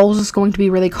think that roles is going to be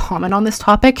really common on this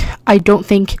topic. I don't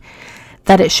think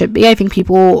that it should be. I think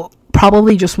people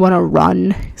probably just want to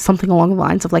run something along the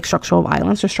lines of like structural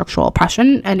violence or structural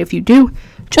oppression, and if you do,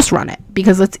 just run it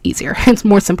because it's easier. It's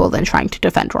more simple than trying to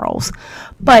defend roles.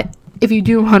 But if you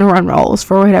do want to run roles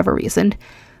for whatever reason,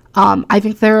 I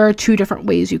think there are two different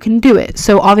ways you can do it.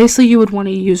 So obviously you would want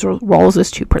to use roles as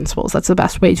two principles. That's the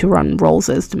best way to run roles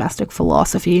as domestic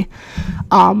philosophy,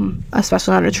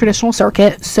 especially on a traditional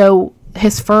circuit. So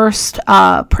his first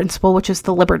principle, which is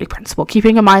the liberty principle,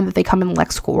 keeping in mind that they come in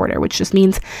lexical order, which just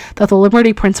means that the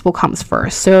liberty principle comes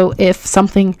first. So if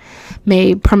something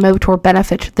may promote or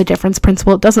benefit the difference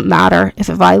principle, it doesn't matter if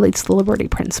it violates the liberty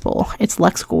principle. It's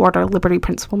lexical order. Liberty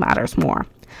principle matters more.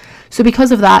 So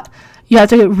because of that, you have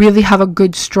to really have a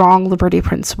good, strong liberty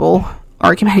principle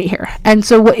argument here. And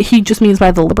so what he just means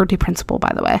by the liberty principle,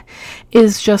 by the way,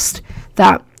 is just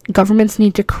that governments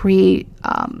need to create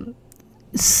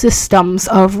systems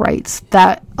of rights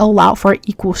that allow for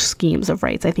equal schemes of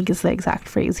rights, I think is the exact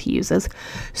phrase he uses.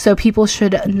 So people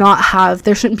should not have,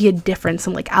 there shouldn't be a difference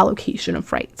in like allocation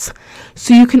of rights.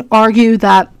 So you can argue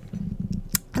that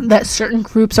certain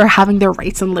groups are having their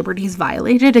rights and liberties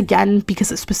violated, again,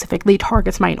 because it specifically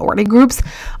targets minority groups.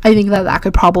 I think that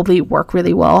could probably work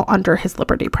really well under his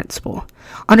liberty principle.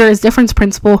 Under his difference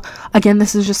principle, again,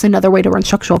 this is just another way to run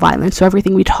structural violence. So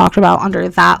everything we talked about under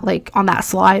that, like on that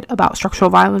slide about structural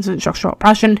violence and structural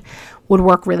oppression, would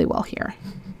work really well here.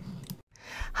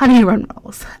 How do you run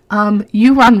roles?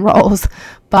 You run roles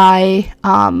by,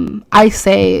 I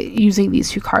say using these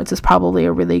two cards is probably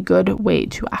a really good way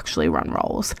to actually run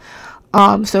roles.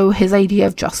 So his idea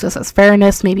of justice as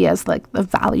fairness, maybe as like the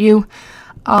value,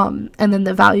 and then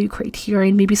the value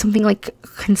criterion, maybe something like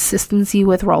consistency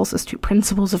with roles as two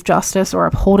principles of justice, or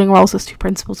upholding roles as two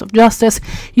principles of justice,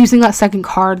 using that second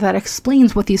card that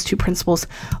explains what these two principles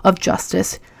of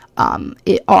justice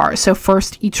are. So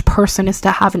first, each person is to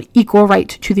have an equal right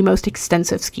to the most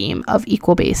extensive scheme of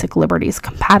equal basic liberties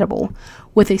compatible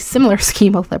with a similar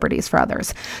scheme of liberties for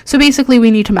others. So basically we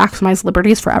need to maximize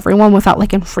liberties for everyone without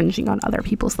like infringing on other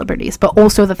people's liberties, but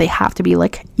also that they have to be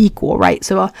like equal, right?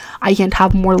 So I can't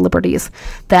have more liberties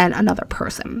than another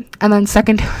person. And then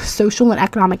second, social and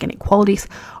economic inequalities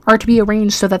are to be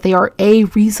arranged so that they are A,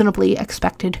 reasonably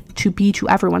expected to be to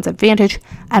everyone's advantage,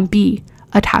 and B,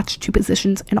 attached to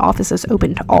positions and offices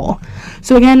open to all.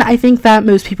 So again, I think that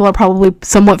most people are probably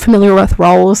somewhat familiar with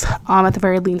roles, at the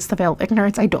very least the veil of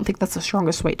ignorance. I don't think that's the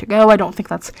strongest way to go. I don't think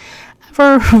that's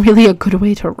ever really a good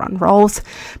way to run roles,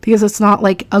 because it's not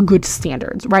like a good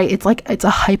standards, right? It's like it's a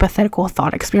hypothetical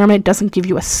thought experiment. It doesn't give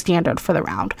you a standard for the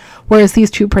round, whereas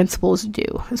these two principles do,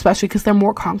 especially because they're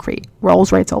more concrete.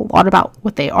 Roles writes a lot about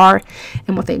what they are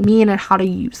and what they mean and how to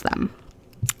use them,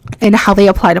 and how they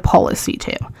apply to policy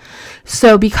too.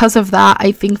 So because of that,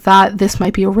 I think that this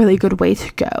might be a really good way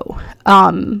to go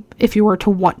if you were to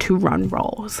want to run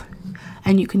roles.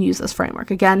 And you can use this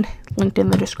framework, again, linked in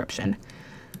the description.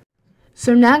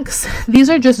 So next,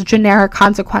 these are just generic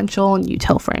consequential and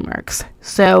util frameworks.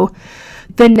 So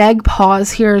the neg pos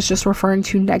here is just referring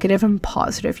to negative and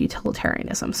positive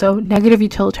utilitarianism. So negative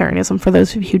utilitarianism, for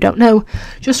those of you who don't know,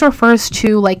 just refers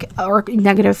to like, or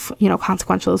negative,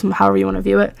 consequentialism, however you want to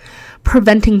view it,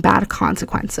 preventing bad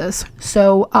consequences.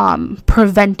 So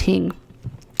preventing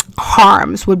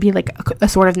harms would be like a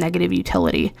sort of negative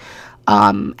utility.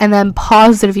 And then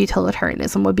positive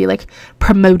utilitarianism would be like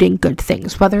promoting good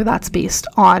things, whether that's based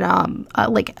on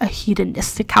like a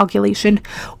hedonistic calculation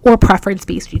or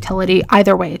preference-based utility.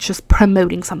 Either way, it's just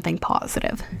promoting something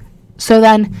positive. So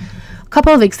then a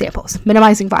couple of examples: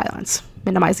 minimizing violence,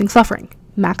 minimizing suffering,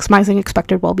 maximizing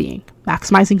expected well-being,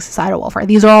 maximizing societal welfare.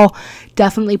 These are all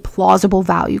definitely plausible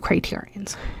value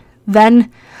criterions.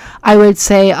 Then I would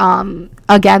say,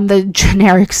 again, the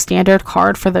generic standard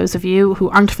card, for those of you who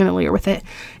aren't familiar with it,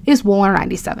 is Wooler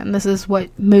 97. This is what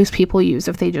most people use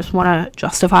if they just want to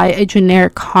justify a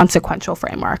generic consequential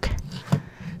framework.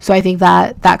 So I think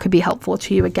that could be helpful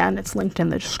to you. Again, it's linked in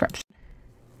the description.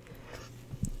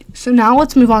 So now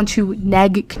let's move on to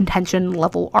neg contention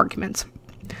level arguments.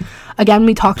 Again,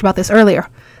 we talked about this earlier.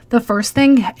 The first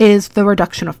thing is the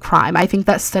reduction of crime. I think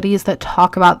that studies that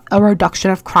talk about a reduction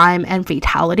of crime and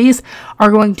fatalities are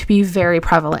going to be very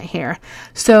prevalent here.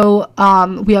 So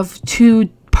we have two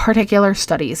particular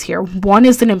studies here. One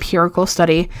is an empirical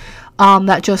study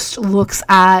that just looks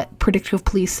at predictive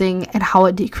policing and how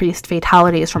it decreased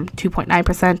fatalities from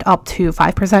 2.9% up to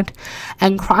 5%,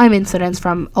 and crime incidents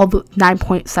from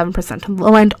 9.7% on the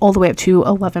low end all the way up to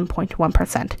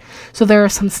 11.1%. So there are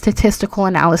some statistical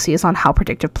analyses on how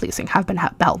predictive policing have been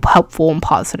helpful and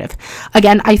positive.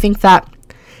 Again, I think that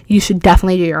you should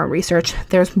definitely do your own research.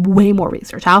 There's way more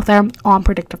research out there on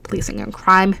predictive policing and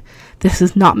crime. This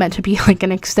is not meant to be like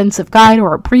an extensive guide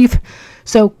or a brief,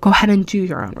 so go ahead and do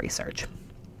your own research.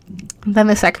 And then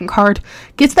the second card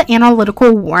gets the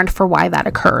analytical warrant for why that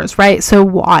occurs, right? So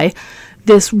why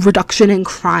this reduction in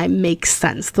crime makes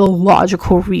sense, the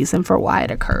logical reason for why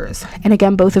it occurs. And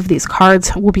again, both of these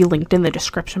cards will be linked in the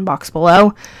description box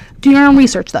below. Do your own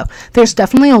research though. There's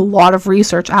definitely a lot of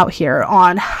research out here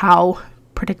on how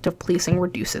predictive policing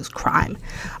reduces crime,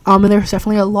 and there's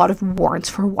definitely a lot of warrants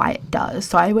for why it does,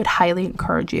 so I would highly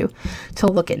encourage you to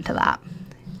look into that.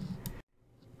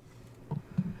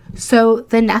 So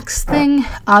the next thing,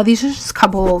 these are just a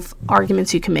couple of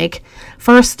arguments you can make.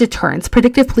 First, deterrence.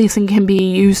 Predictive policing can be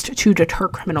used to deter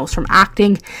criminals from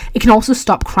acting. It can also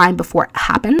stop crime before it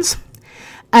happens.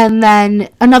 And then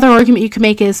another argument you can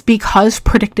make is because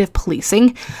predictive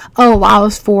policing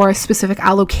allows for a specific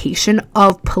allocation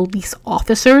of police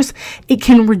officers, it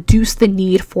can reduce the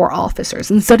need for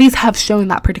officers. And studies have shown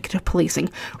that predictive policing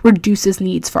reduces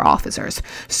needs for officers.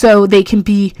 So they can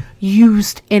be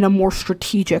used in a more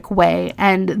strategic way,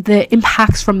 and the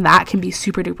impacts from that can be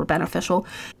super duper beneficial.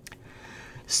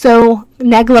 So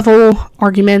neg level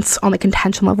arguments on the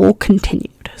contention level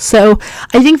continued. So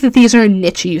I think that these are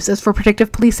niche uses for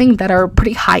predictive policing that are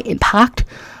pretty high impact.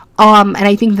 And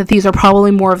I think that these are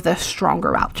probably more of the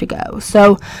stronger route to go.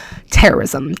 So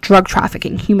terrorism, drug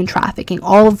trafficking, human trafficking,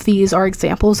 all of these are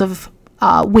examples of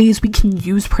ways we can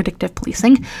use predictive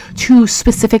policing to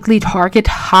specifically target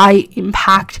high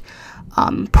impact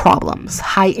problems,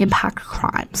 high impact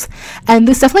crimes. And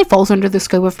this definitely falls under the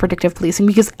scope of predictive policing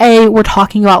because we're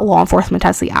talking about law enforcement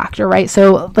as the actor, right?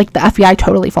 So like the FBI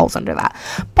totally falls under that.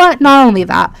 But not only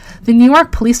that, the New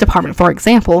York Police Department, for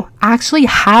example, actually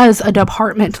has a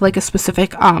department, like a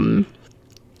specific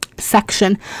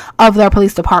section of their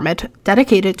police department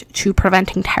dedicated to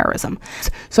preventing terrorism.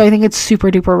 So I think it's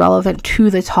super duper relevant to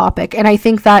the topic, and I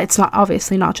think that it's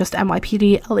obviously not just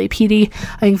NYPD, LAPD.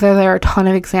 I think that there are a ton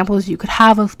of examples you could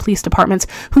have of police departments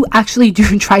who actually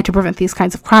do try to prevent these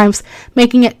kinds of crimes,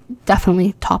 making it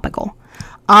definitely topical.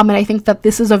 And I think that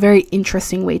this is a very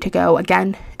interesting way to go,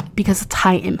 again, because it's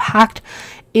high impact.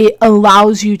 It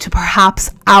allows you to perhaps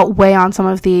outweigh on some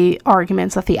of the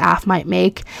arguments that the AF might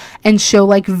make and show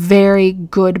like very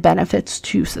good benefits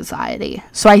to society.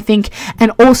 So I think,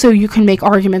 and also you can make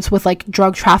arguments with like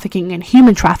drug trafficking and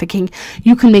human trafficking.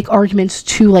 You can make arguments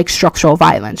to like structural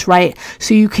violence, right?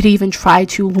 So you could even try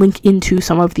to link into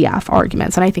some of the AF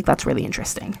arguments. And I think that's really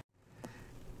interesting.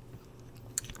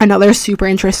 Another super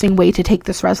interesting way to take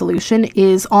this resolution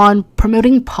is on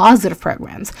promoting positive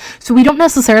programs. So we don't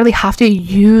necessarily have to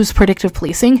use predictive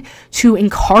policing to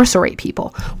incarcerate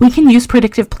people. We can use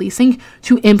predictive policing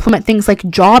to implement things like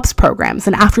jobs programs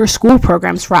and after-school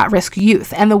programs for at-risk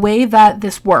youth. And the way that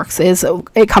this works is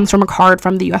it comes from a card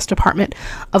from the U.S. Department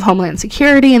of Homeland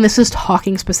Security, and this is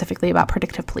talking specifically about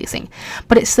predictive policing.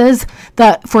 But it says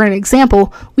that, for an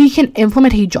example, we can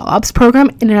implement a jobs program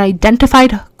in an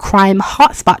identified crime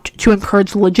hotspot to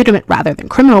encourage legitimate rather than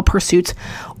criminal pursuits,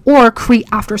 or create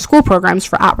after-school programs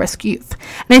for at-risk youth.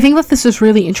 And I think that this is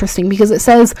really interesting because it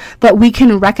says that we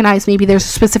can recognize maybe there's a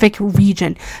specific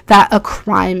region that a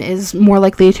crime is more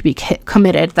likely to be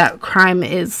committed, that crime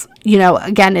is, you know,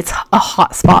 again, it's a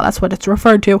hot spot, that's what it's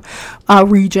referred to, a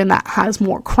region that has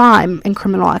more crime and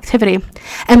criminal activity.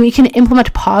 And we can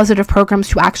implement positive programs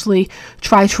to actually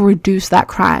try to reduce that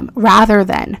crime rather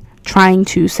than trying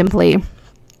to simply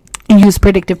use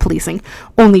predictive policing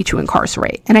only to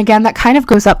incarcerate. And again, that kind of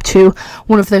goes up to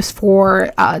one of those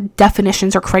four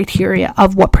definitions or criteria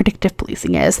of what predictive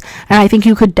policing is. And I think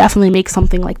you could definitely make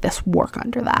something like this work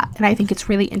under that. And I think it's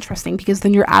really interesting because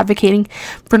then you're advocating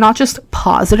for not just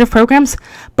positive programs,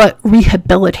 but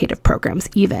rehabilitative programs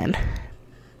even.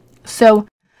 So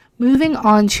moving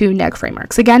on to neg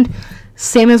frameworks. Again,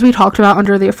 same as we talked about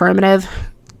under the affirmative,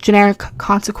 generic,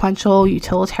 consequential,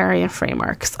 utilitarian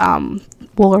frameworks.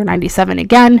 Wooler 97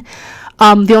 again.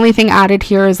 The only thing added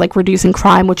here is like reducing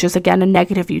crime, which is again a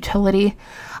negative utility.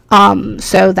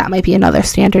 So that might be another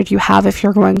standard you have if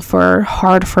you're going for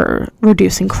hard for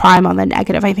reducing crime on the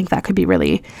negative. I think that could be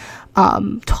really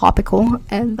topical,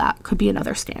 and that could be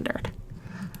another standard.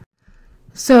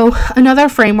 So another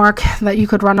framework that you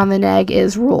could run on the neg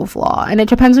is rule of law, and it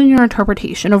depends on your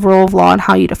interpretation of rule of law and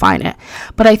how you define it.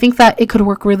 But I think that it could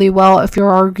work really well if you're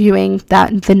arguing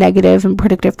that the negative and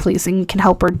predictive policing can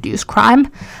help reduce crime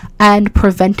and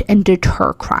prevent and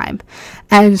deter crime,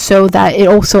 and so that it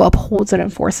also upholds and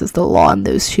enforces the law in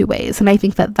those two ways. And I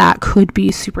think that that could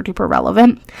be super duper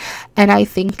relevant, and I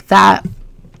think that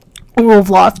rule of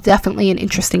law is definitely an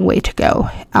interesting way to go,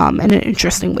 and an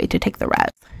interesting way to take the res.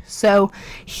 So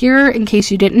here, in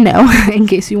case you didn't know, in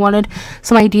case you wanted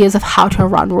some ideas of how to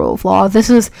run rule of law, this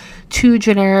is two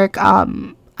generic, I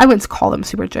wouldn't call them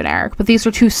super generic, but these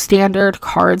are two standard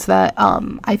cards that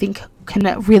I think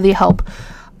can really help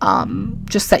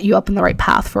just set you up in the right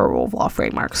path for a rule of law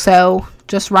framework. So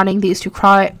just running these two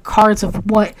cards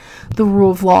of what the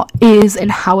rule of law is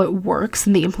and how it works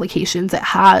and the implications it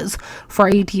has for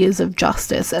ideas of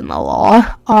justice and the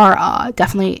law are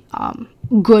definitely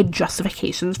good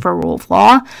justifications for rule of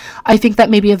law. I think that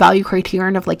maybe a value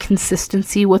criterion of like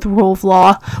consistency with rule of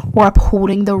law or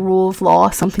upholding the rule of law,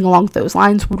 something along those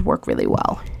lines, would work really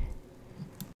well.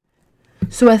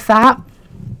 So with that,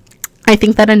 I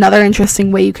think that another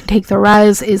interesting way you can take the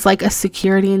res is like a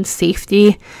security and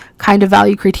safety kind of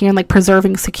value criterion, like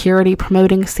preserving security,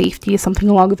 promoting safety, something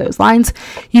along those lines.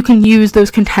 You can use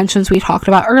those contentions we talked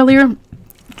about earlier,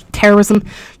 terrorism,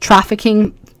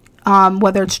 trafficking,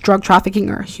 whether it's drug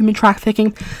trafficking or human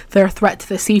trafficking. They're a threat to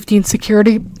the safety and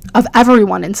security of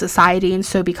everyone in society, and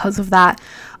so because of that,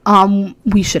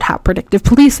 we should have predictive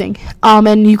policing.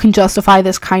 And you can justify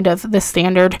this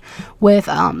standard with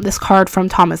this card from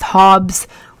Thomas Hobbes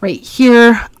right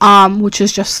here, which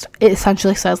is just, it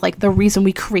essentially says like the reason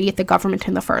we create the government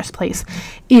in the first place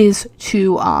is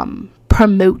to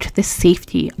promote the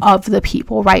safety of the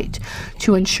people, right?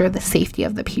 To ensure the safety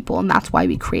of the people, and that's why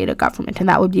we create a government, and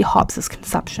that would be Hobbes's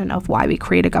conception of why we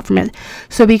create a government.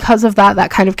 So because of that, that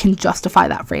kind of can justify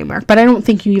that framework. But I don't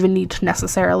think you even need to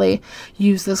necessarily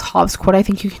use this Hobbes quote. I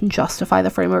think you can justify the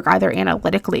framework either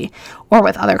analytically or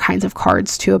with other kinds of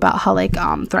cards too, about how like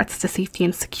threats to safety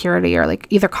and security are like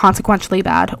either consequentially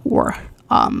bad or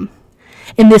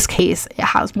in this case, it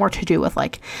has more to do with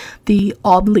like the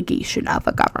obligation of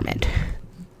a government.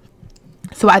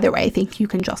 So either way, I think you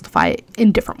can justify it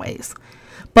in different ways.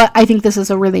 But I think this is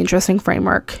a really interesting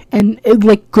framework and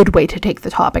like good way to take the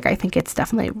topic. I think it's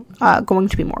definitely going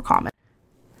to be more common.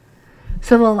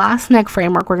 So the last neg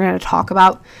framework we're going to talk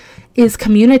about is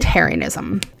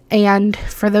communitarianism. And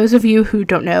for those of you who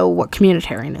don't know what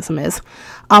communitarianism is,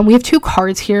 we have two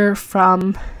cards here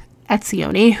from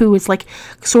Etzioni, who is like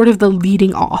sort of the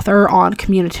leading author on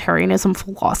communitarianism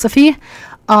philosophy,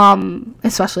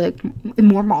 especially like in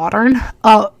more modern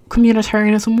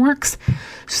communitarianism works.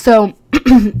 So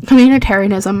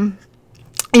communitarianism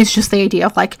is just the idea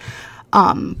of like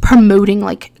promoting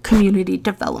like community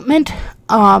development,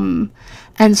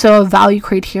 and so a value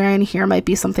criterion here might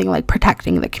be something like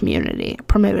protecting the community,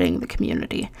 promoting the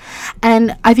community.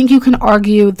 And I think you can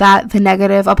argue that the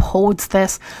negative upholds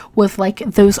this with like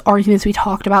those arguments we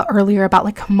talked about earlier about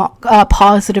like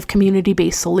positive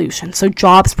community-based solutions. So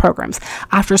jobs programs,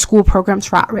 after school programs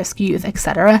for at-risk youth,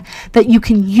 etc., that you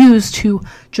can use to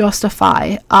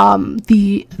justify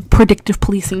the predictive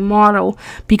policing model,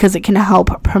 because it can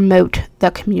help promote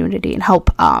the community and help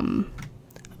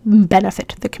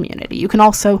benefit the community. You can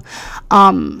also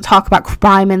talk about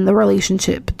crime and the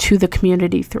relationship to the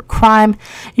community through crime.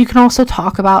 You can also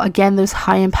talk about, again, those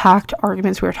high impact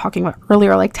arguments we were talking about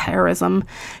earlier, like terrorism,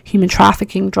 human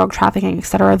trafficking, drug trafficking,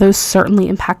 etc. Those certainly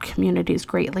impact communities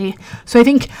greatly. So I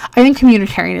think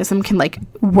communitarianism can like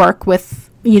work with,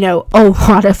 you know, a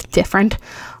lot of different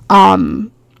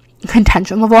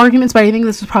contention level arguments, but I think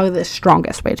this is probably the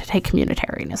strongest way to take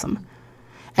communitarianism.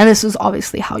 And this is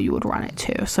obviously how you would run it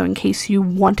too. So in case you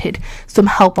wanted some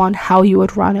help on how you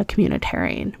would run a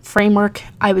communitarian framework,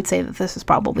 I would say that this is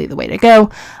probably the way to go.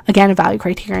 Again, a value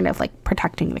criterion of like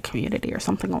protecting the community or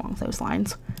something along those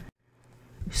lines.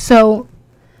 So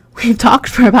we've talked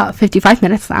for about 55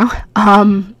 minutes now.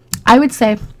 I would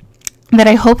say that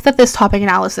I hope that this topic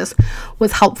analysis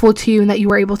was helpful to you and that you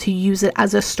were able to use it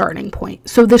as a starting point.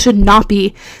 So this should not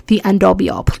be the end all be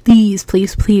all. Please,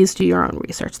 please, please do your own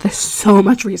research. There's so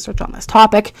much research on this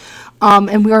topic.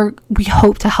 And we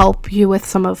hope to help you with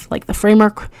some of like the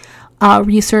framework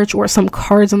research or some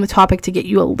cards on the topic to get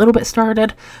you a little bit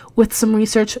started with some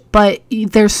research, but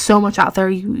there's so much out there,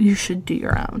 you should do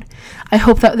your own. I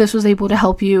hope that this was able to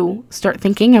help you start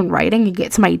thinking and writing and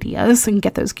get some ideas and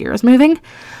get those gears moving.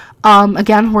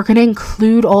 Again, we're going to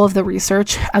include all of the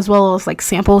research as well as like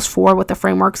samples for what the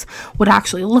frameworks would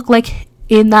actually look like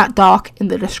in that doc in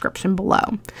the description below.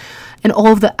 and all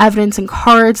of the evidence and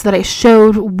cards that I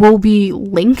showed will be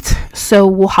linked. So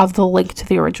we'll have the link to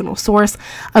the original source,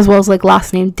 as well as like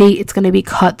last name, date. It's going to be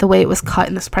cut the way it was cut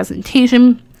in this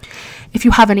presentation. If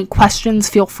you have any questions,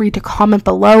 feel free to comment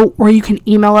below, or you can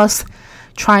email us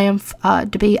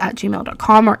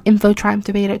triumphdebate@gmail.com or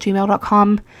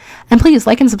info@triumphdebate@gmail.com. And please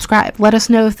like and subscribe. Let us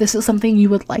know if this is something you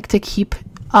would like to keep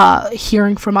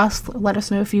hearing from us. Let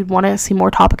us know if you'd want to see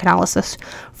more topic analysis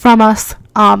from us.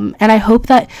 And I hope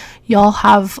that y'all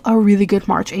have a really good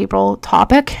March-April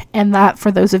topic, and that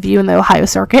for those of you in the Ohio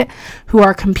circuit who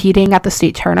are competing at the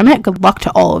state tournament, good luck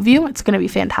to all of you. It's going to be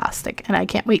fantastic, and I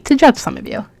can't wait to judge some of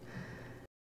you.